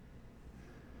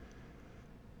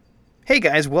Hey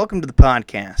guys, welcome to the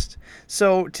podcast.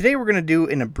 So, today we're going to do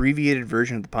an abbreviated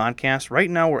version of the podcast. Right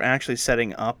now, we're actually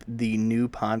setting up the new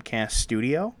podcast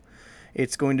studio.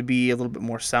 It's going to be a little bit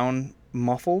more sound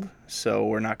muffled, so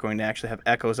we're not going to actually have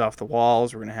echoes off the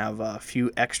walls. We're going to have a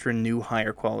few extra new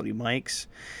higher quality mics.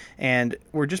 And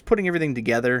we're just putting everything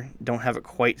together. Don't have it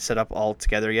quite set up all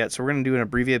together yet. So, we're going to do an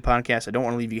abbreviated podcast. I don't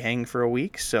want to leave you hanging for a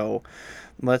week, so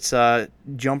let's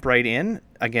jump right in.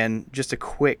 Again, just a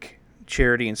quick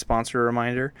charity and sponsor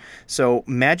reminder. So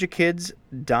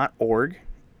magickids.org,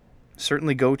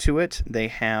 certainly go to it. They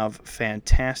have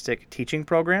fantastic teaching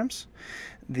programs.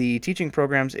 The teaching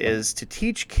programs is to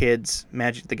teach kids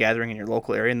Magic the Gathering in your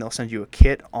local area, and they'll send you a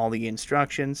kit, all the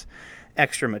instructions,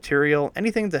 extra material,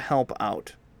 anything to help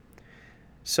out.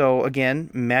 So again,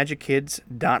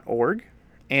 magickids.org.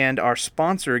 And our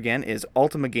sponsor, again, is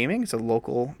Ultima Gaming. It's a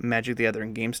local Magic the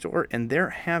Gathering game store, and they're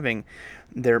having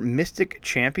their Mystic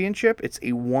Championship. It's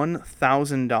a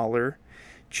 $1,000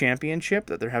 championship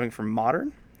that they're having for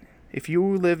Modern. If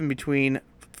you live in between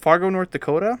Fargo, North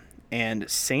Dakota, and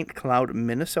St. Cloud,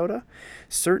 Minnesota,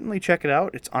 certainly check it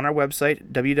out. It's on our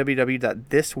website,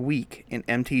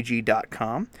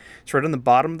 www.thisweekinmtg.com. It's right on the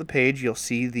bottom of the page. You'll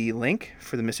see the link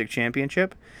for the Mystic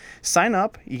Championship. Sign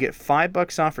up. You get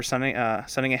 $5 off for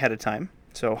signing ahead of time.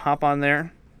 So hop on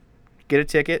there, get a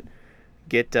ticket,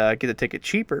 get the ticket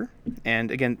cheaper.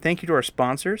 And again, thank you to our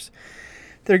sponsors.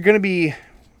 We're going to be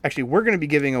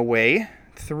giving away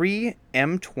 3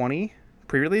 M20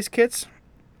 pre-release kits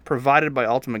provided by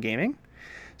Ultima Gaming.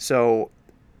 So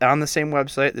on the same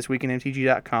website,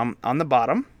 thisweekinmtg.com, on the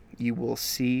bottom, you will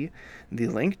see the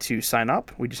link to sign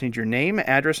up. We just need your name,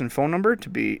 address, and phone number to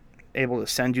be able to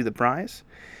send you the prize.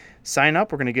 Sign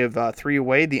up. We're going to give 3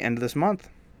 away the end of this month.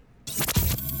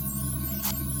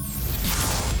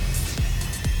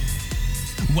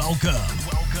 Welcome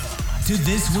to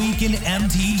This Week in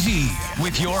MTG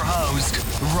with your host,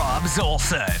 Rob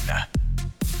Zolson.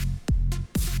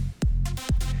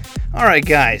 All right,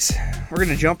 guys, we're going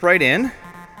to jump right in.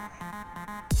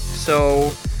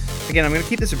 So, again, I'm going to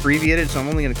keep this abbreviated, so I'm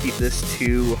only going to keep this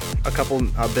to a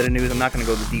bit of news. I'm not going to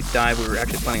go the deep dive. We were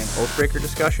actually planning an Oathbreaker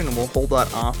discussion, and we'll hold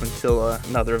that off until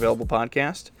another available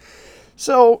podcast.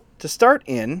 So, to start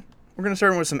in, we're going to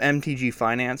start with some MTG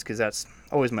Finance, because that's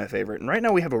always my favorite. And right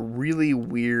now we have a really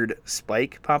weird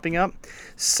spike popping up.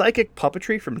 Psychic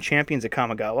Puppetry from Champions of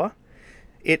Kamigawa.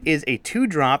 It is a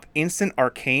 2-drop instant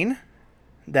arcane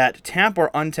that tap or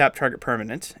untap target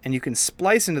permanent, and you can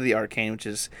splice into the arcane, which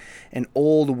is an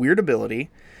old weird ability,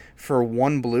 for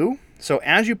 1 blue. So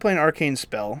as you play an arcane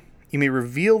spell, you may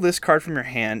reveal this card from your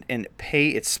hand and pay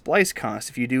its splice cost.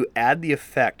 If you do, add the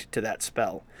effect to that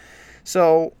spell.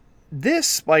 So this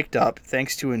spiked up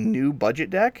thanks to a new budget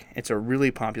deck. It's a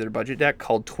really popular budget deck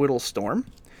called Twiddle Storm.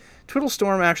 Twiddle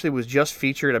Storm actually was just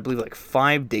featured, I believe, like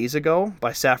 5 days ago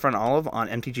by Saffron Olive on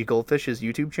MTG Goldfish's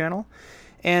YouTube channel.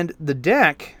 And the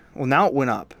deck, well, now it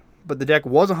went up, but the deck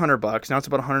was $100. Now it's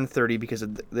about $130 because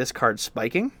of this card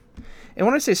spiking. And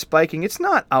when I say spiking, it's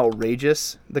not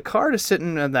outrageous. The card is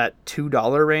sitting in that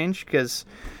 $2 range because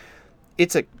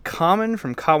it's a common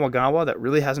from Kamigawa that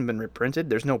really hasn't been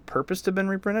reprinted. There's no purpose to been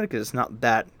reprinted because it's not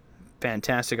that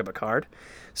fantastic of a card.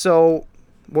 So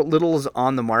what little is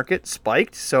on the market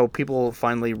spiked, so people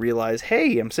finally realize,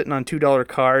 hey, I'm sitting on $2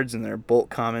 cards and they're bulk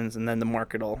commons, and then the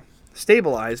market will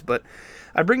stabilize. But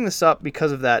I bring this up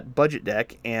because of that budget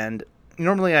deck, and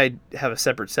normally I have a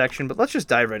separate section, but let's just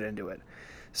dive right into it.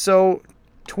 So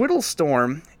Twiddle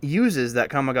Storm uses that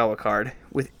Kamigawa card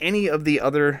with any of the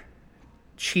other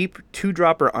cheap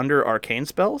 2-drop or under arcane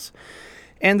spells,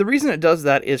 and the reason it does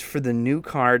that is for the new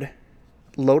card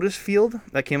Lotus Field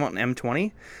that came out in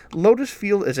M20. Lotus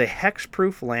Field is a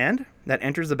hexproof land that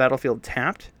enters the battlefield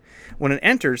tapped. When it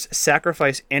enters,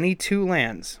 sacrifice any 2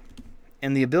 lands.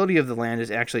 And the ability of the land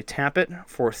is actually tap it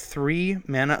for 3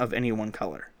 mana of any one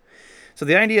color. So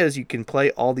the idea is you can play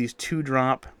all these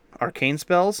 2-drop arcane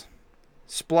spells,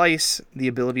 splice the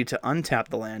ability to untap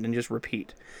the land, and just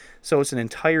repeat. So it's an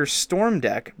entire Storm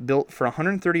deck built for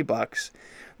 $130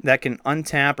 that can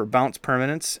untap or bounce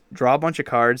permanents, draw a bunch of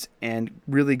cards, and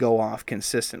really go off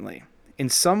consistently. In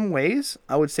some ways,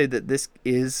 I would say that this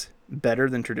is better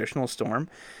than traditional Storm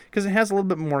because it has a little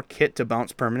bit more kit to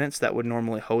bounce permanents that would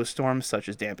normally host Storms, such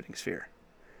as Dampening Sphere.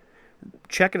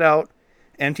 Check it out,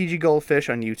 MTG Goldfish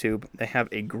on YouTube. They have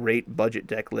a great budget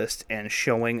deck list and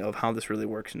showing of how this really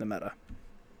works in the meta.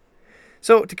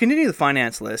 So to continue the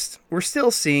finance list, we're still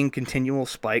seeing continual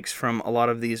spikes from a lot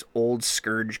of these old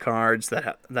Scourge cards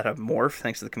that have morphed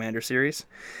thanks to the Commander series.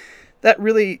 That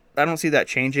really, I don't see that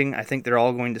changing. I think they're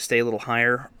all going to stay a little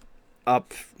higher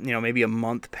up, maybe a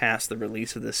month past the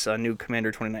release of this new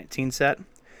Commander 2019 set.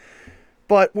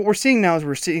 But what we're seeing now is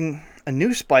we're seeing a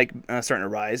new spike starting to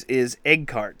rise is egg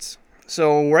cards.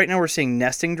 So right now we're seeing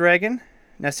Nesting Dragon.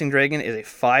 Nesting Dragon is a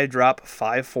 5-drop,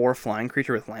 5/4 flying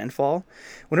creature with landfall.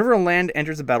 Whenever a land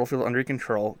enters the battlefield under your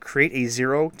control, create a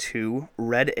 0/2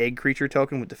 red egg creature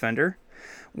token with Defender.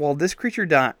 When this creature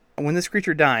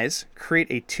dies, create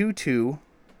a 2/2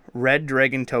 red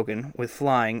dragon token with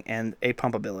flying and a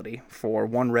pump ability. For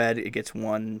 1 red, it gets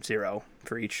 1/0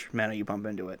 for each mana you pump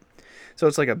into it. So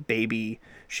it's like a baby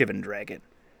Shivan dragon.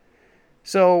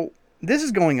 So this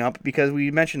is going up because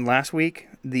we mentioned last week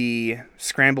the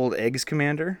Scrambled Eggs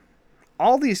commander.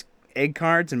 All these egg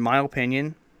cards, in my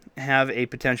opinion, have a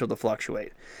potential to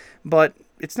fluctuate. But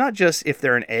it's not just if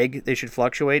they're an egg they should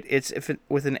fluctuate, it's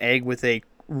with an egg with a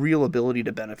real ability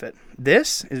to benefit.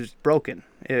 This is broken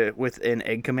with an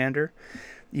egg commander.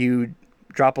 You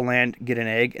drop a land, get an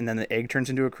egg, and then the egg turns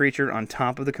into a creature on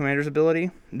top of the commander's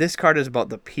ability. This card is about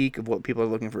the peak of what people are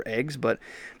looking for eggs, but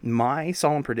my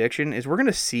solemn prediction is we're going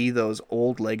to see those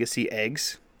old legacy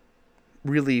eggs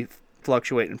really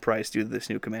fluctuate in price due to this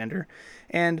new commander.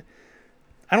 And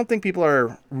I don't think people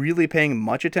are really paying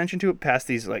much attention to it past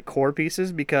these like core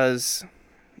pieces because,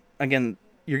 again,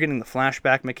 you're getting the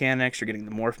flashback mechanics, you're getting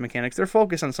the morph mechanics. They're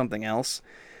focused on something else.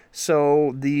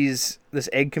 So this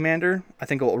egg commander, I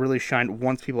think, will really shine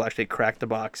once people actually crack the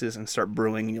boxes and start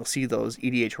brewing, and you'll see those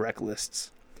EDH rec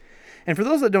lists. And for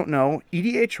those that don't know,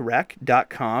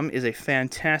 edhrec.com is a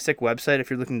fantastic website if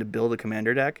you're looking to build a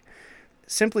commander deck.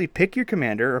 Simply pick your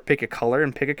commander, or pick a color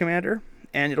and pick a commander,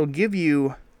 and it'll give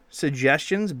you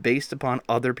suggestions based upon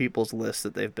other people's lists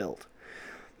that they've built.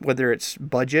 Whether it's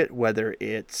budget, whether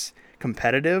it's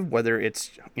competitive, whether it's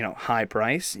high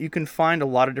price, you can find a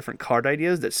lot of different card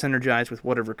ideas that synergize with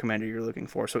whatever commander you're looking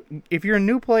for. So if you're a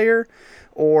new player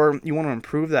or you want to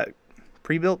improve that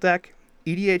pre-built deck,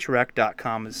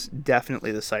 edhrec.com is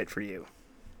definitely the site for you.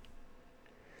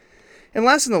 And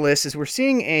last on the list is we're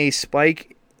seeing a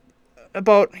spike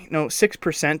about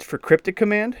 6% for Cryptic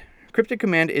Command. Cryptic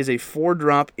Command is a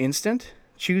 4-drop instant.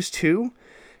 Choose 2,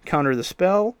 counter the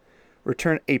spell,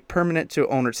 return a permanent to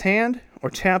owner's hand, or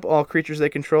tap all creatures they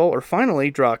control, or finally,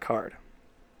 draw a card.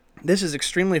 This is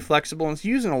extremely flexible, and it's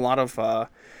used in a lot of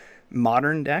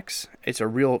modern decks. It's a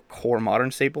real core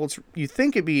modern staple. You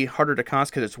think it'd be harder to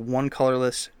cost because it's 1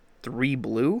 colorless, 3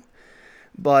 blue,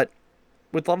 but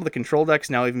with a lot of the control decks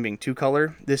now even being 2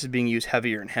 color, this is being used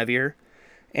heavier and heavier.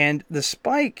 And the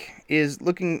spike is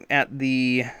looking at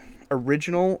the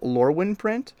original Lorwyn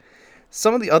print.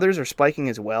 Some of the others are spiking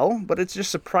as well, but it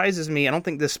just surprises me. I don't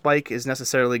think this spike is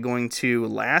necessarily going to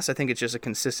last. I think it's just a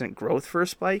consistent growth for a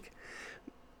spike.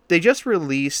 They just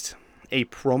released a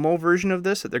promo version of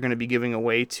this that they're going to be giving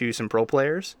away to some pro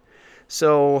players.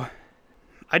 So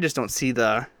I just don't see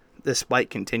this spike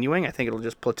continuing. I think it'll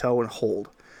just plateau and hold.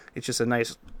 It's just a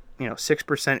nice,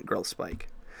 6% growth spike.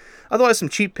 Otherwise, some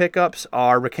cheap pickups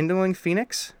are Rekindling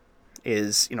Phoenix.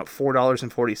 Is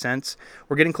 $4.40.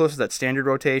 We're getting close to that standard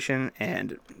rotation,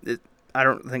 and I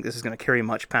don't think this is going to carry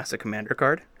much past the commander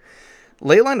card.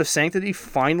 Leyline of Sanctity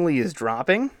finally is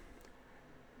dropping,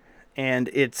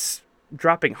 and it's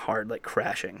dropping hard, like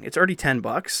crashing. It's already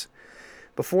 $10.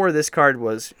 Before, this card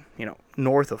was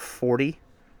north of 40,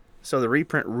 so the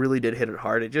reprint really did hit it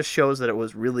hard. It just shows that it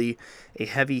was really a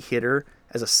heavy hitter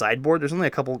as a sideboard. There's only a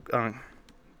couple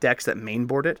decks that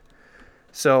mainboard it.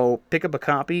 So pick up a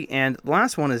copy. And the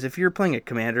last one is if you're playing a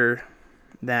commander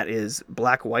that is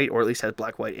black-white, or at least has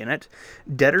black-white in it,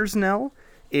 Debtor's Knell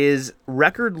is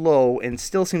record low and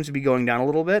still seems to be going down a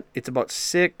little bit. It's about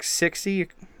 $6.60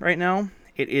 right now.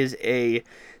 It is a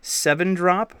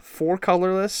 7-drop, 4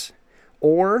 colorless,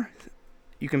 or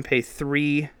you can pay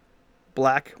 3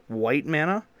 black-white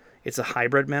mana. It's a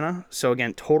hybrid mana. So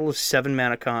again, total is 7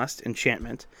 mana cost,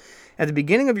 enchantment. At the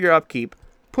beginning of your upkeep,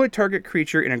 put a target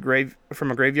creature from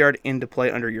a graveyard into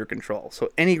play under your control.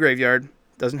 So any graveyard,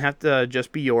 doesn't have to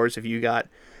just be yours. If you got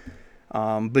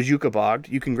Bojuka Bogged,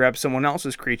 you can grab someone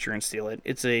else's creature and steal it.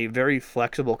 It's a very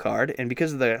flexible card, and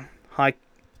because of the high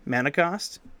mana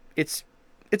cost, it's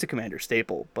a commander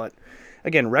staple. But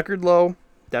again, record low,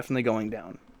 definitely going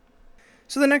down.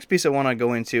 So the next piece I want to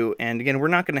go into, and again, we're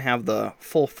not going to have the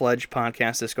full-fledged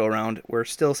podcast this go around. We're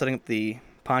still setting up the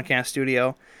podcast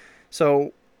studio.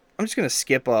 So I'm just going to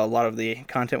skip a lot of the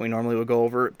content we normally would go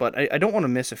over, but I don't want to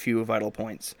miss a few vital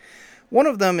points. One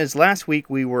of them is last week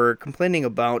we were complaining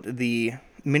about the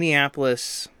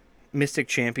Minneapolis Mystic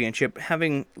Championship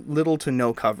having little to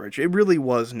no coverage. It really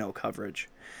was no coverage.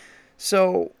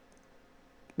 So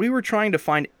we were trying to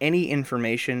find any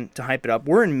information to hype it up.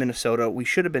 We're in Minnesota. We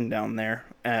should have been down there,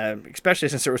 especially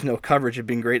since there was no coverage. It'd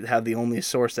been great to have the only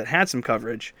source that had some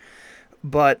coverage.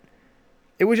 But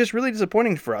it was just really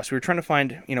disappointing for us. We were trying to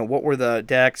find, what were the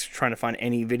decks, trying to find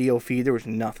any video feed. There was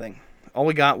nothing. All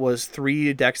we got was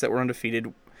 3 decks that were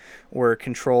undefeated, were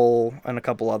Control and a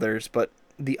couple others, but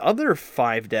the other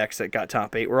 5 decks that got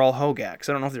top 8 were all Hogaks.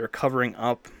 I don't know if they were covering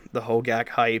up the Hogak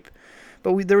hype,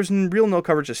 but there was real no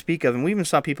coverage to speak of, and we even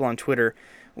saw people on Twitter.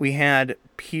 We had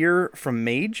Pierre from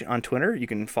Mage on Twitter. You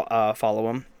can follow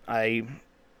him. I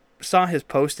saw his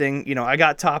posting, I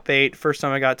got top 8. First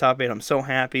time I got top 8, I'm so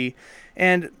happy.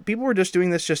 And people were just doing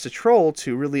this just to troll,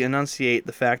 to really enunciate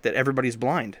the fact that everybody's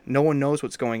blind. No one knows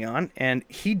what's going on, and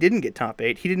he didn't get top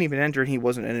 8. He didn't even enter, and he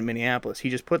wasn't in Minneapolis. He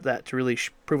just put that to really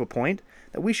prove a point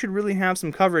that we should really have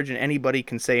some coverage, and anybody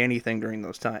can say anything during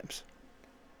those times.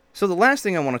 So the last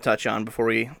thing I want to touch on before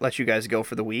we let you guys go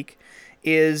for the week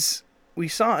is we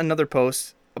saw another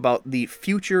post about the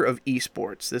future of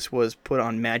esports. This was put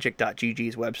on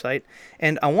magic.gg's website,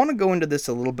 and I want to go into this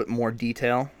a little bit more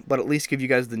detail, but at least give you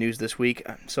guys the news this week.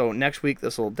 So next week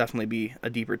this will definitely be a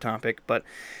deeper topic, but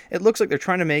it looks like they're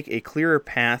trying to make a clearer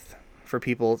path for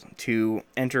people to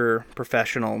enter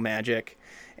professional Magic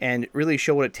and really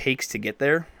show what it takes to get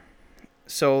there.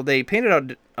 So they painted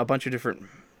out a bunch of different,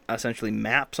 essentially,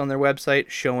 maps on their website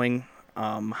showing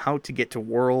how to get to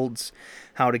Worlds,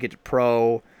 how to get to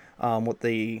Pro, what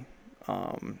the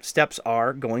steps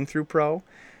are going through Pro.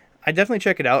 I definitely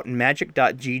check it out in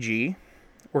magic.gg.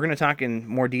 We're going to talk in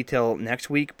more detail next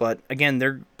week, but again,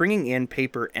 they're bringing in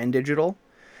paper and digital,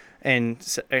 and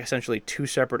essentially 2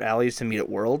 separate alleys to meet at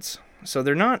Worlds. So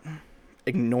they're not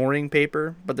ignoring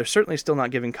paper, but they're certainly still not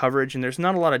giving coverage, and there's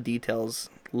not a lot of details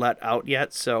let out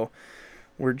yet, so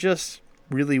we're just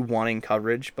really wanting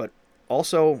coverage. But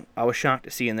also, I was shocked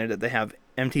to see in there that they have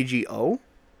MTGO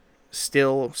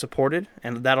still supported,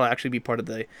 and that'll actually be part of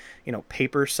the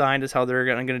paper side, is how they're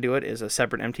going to do it, is a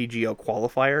separate MTGO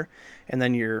qualifier, and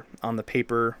then you're on the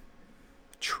paper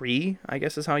tree, I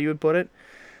guess is how you would put it.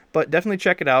 But definitely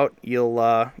check it out.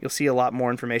 You'll see a lot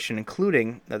more information,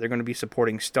 including that they're going to be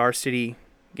supporting Star City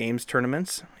Games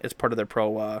tournaments as part of their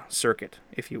pro circuit,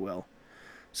 if you will.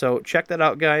 So check that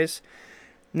out, guys.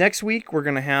 Next week, we're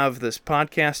going to have this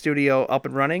podcast studio up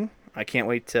and running. I can't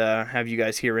wait to have you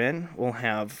guys here in. We'll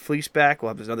have Fleece back.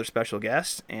 We'll have this other special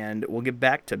guest, and we'll get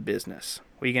back to business.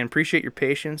 We again appreciate your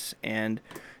patience, and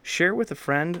share with a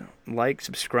friend, like,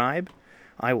 subscribe.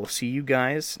 I will see you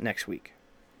guys next week.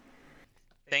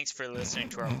 Thanks for listening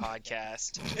to our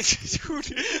podcast.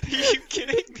 Dude, are you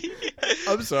kidding me?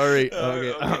 I'm sorry.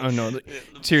 Okay. Oh, no.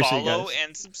 Seriously, follow guys.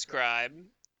 and subscribe,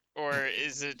 or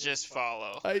is it just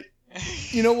follow?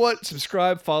 You know what?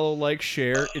 Subscribe, follow, like,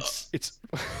 share. It's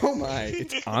oh my!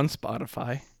 It's on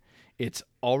Spotify. It's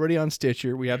already on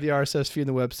Stitcher. We have the RSS feed on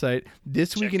the website.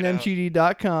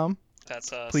 thisweekinmtg.com.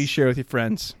 That's us. Please share with your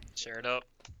friends. Share it up.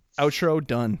 Outro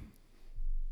done.